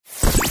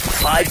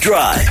5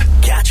 Drive.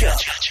 Catch up.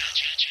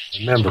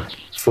 Remember,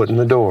 foot in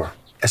the door,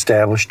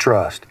 establish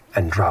trust,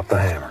 and drop the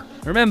hammer.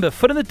 Remember,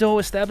 foot in the door,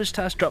 establish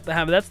trust, drop the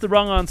hammer. That's the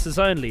wrong answers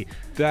only.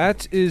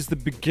 That is the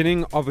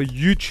beginning of a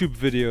YouTube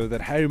video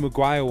that Harry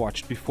Maguire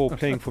watched before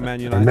playing for Man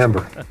United.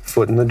 Remember,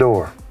 foot in the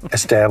door,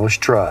 establish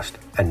trust,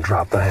 and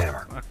drop the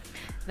hammer.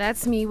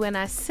 That's me when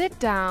I sit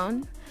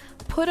down,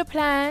 put a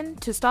plan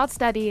to start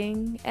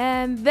studying,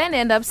 and then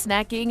end up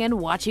snacking and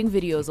watching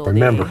videos all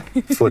Remember,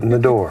 day. foot in the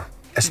door,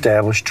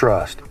 establish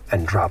trust,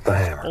 and drop the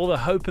hammer. All the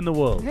hope in the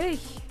world. Hey.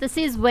 This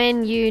is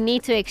when you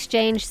need to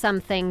exchange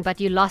something, but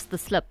you lost the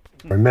slip.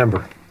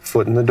 Remember,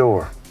 foot in the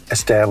door,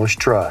 establish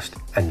trust,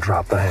 and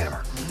drop the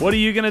hammer. What are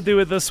you going to do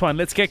with this one?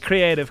 Let's get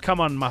creative. Come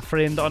on, my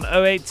friend, on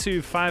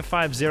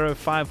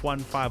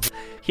 082-550-515.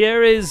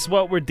 Here is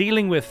what we're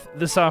dealing with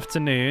this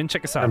afternoon.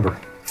 Check us out. Remember,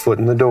 foot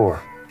in the door,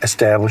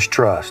 establish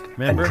trust,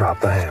 Remember? and drop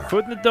the hammer.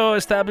 Foot in the door,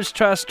 establish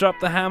trust, drop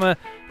the hammer.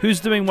 Who's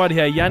doing what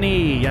here?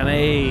 Yanni.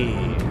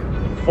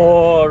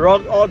 For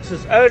wrong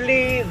answers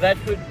only, that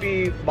would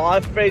be my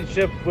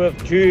friendship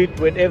with Jude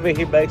whenever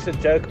he makes a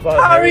joke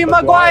about Harry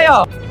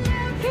Maguire.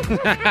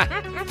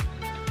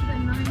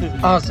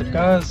 As it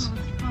goes,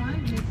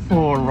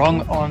 for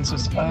wrong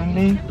answers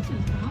only,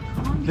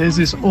 this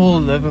is all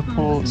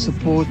Liverpool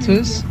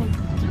supporters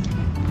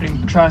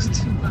bring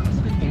trust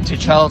into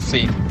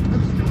Chelsea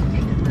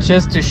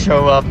just to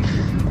show up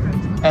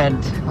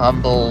and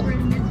humble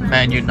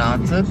Man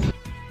United.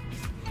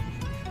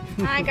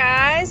 Hi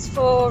guys,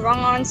 for wrong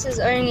answers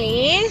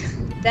only,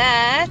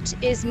 that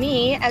is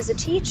me as a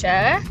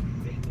teacher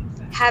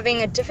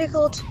having a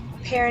difficult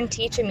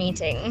parent-teacher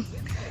meeting.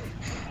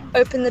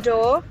 Open the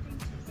door,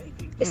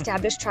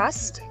 establish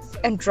trust,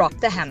 and drop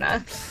the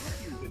hammer.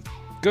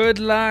 Good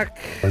luck.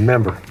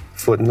 Remember,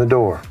 foot in the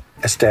door,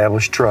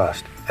 establish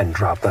trust, and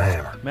drop the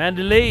hammer.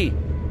 Mandy Lee.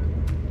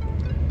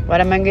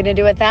 What am I going to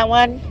do with that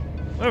one?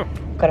 Oh.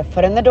 Got a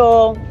foot in the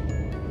door.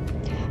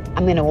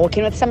 I'm going to walk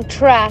in with some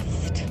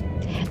trust,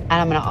 and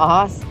I'm going to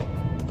ask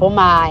for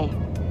my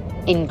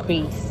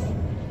increase.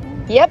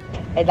 Yep,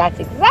 and that's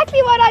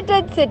exactly what I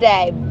did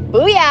today.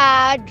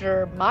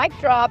 Booyah! Mic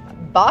drop.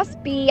 Boss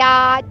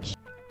biatch.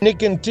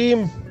 Nick and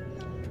team,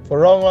 for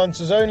wrong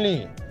answers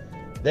only,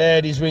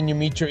 that is when you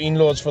meet your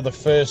in-laws for the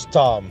first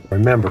time.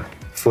 Remember,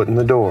 foot in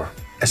the door,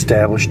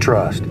 establish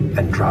trust,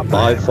 and drop the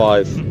High hammer.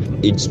 five.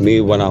 It's me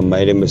when I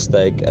made a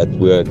mistake at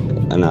work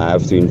and I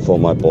have to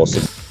inform my boss.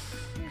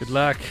 Good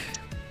luck.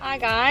 Hi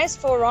guys,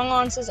 for wrong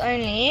answers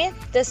only,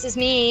 this is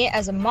me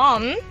as a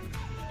mom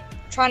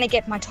trying to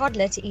get my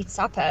toddler to eat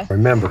supper.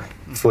 Remember,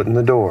 foot in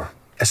the door,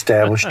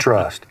 establish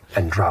trust,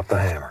 and drop the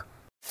hammer.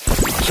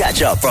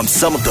 Catch up from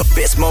some of the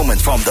best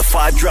moments from the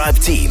 5 Drive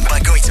team by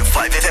going to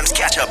 5FM's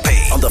catch-up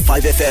page on the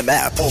 5FM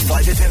app or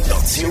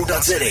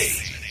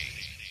 5FM.co.za.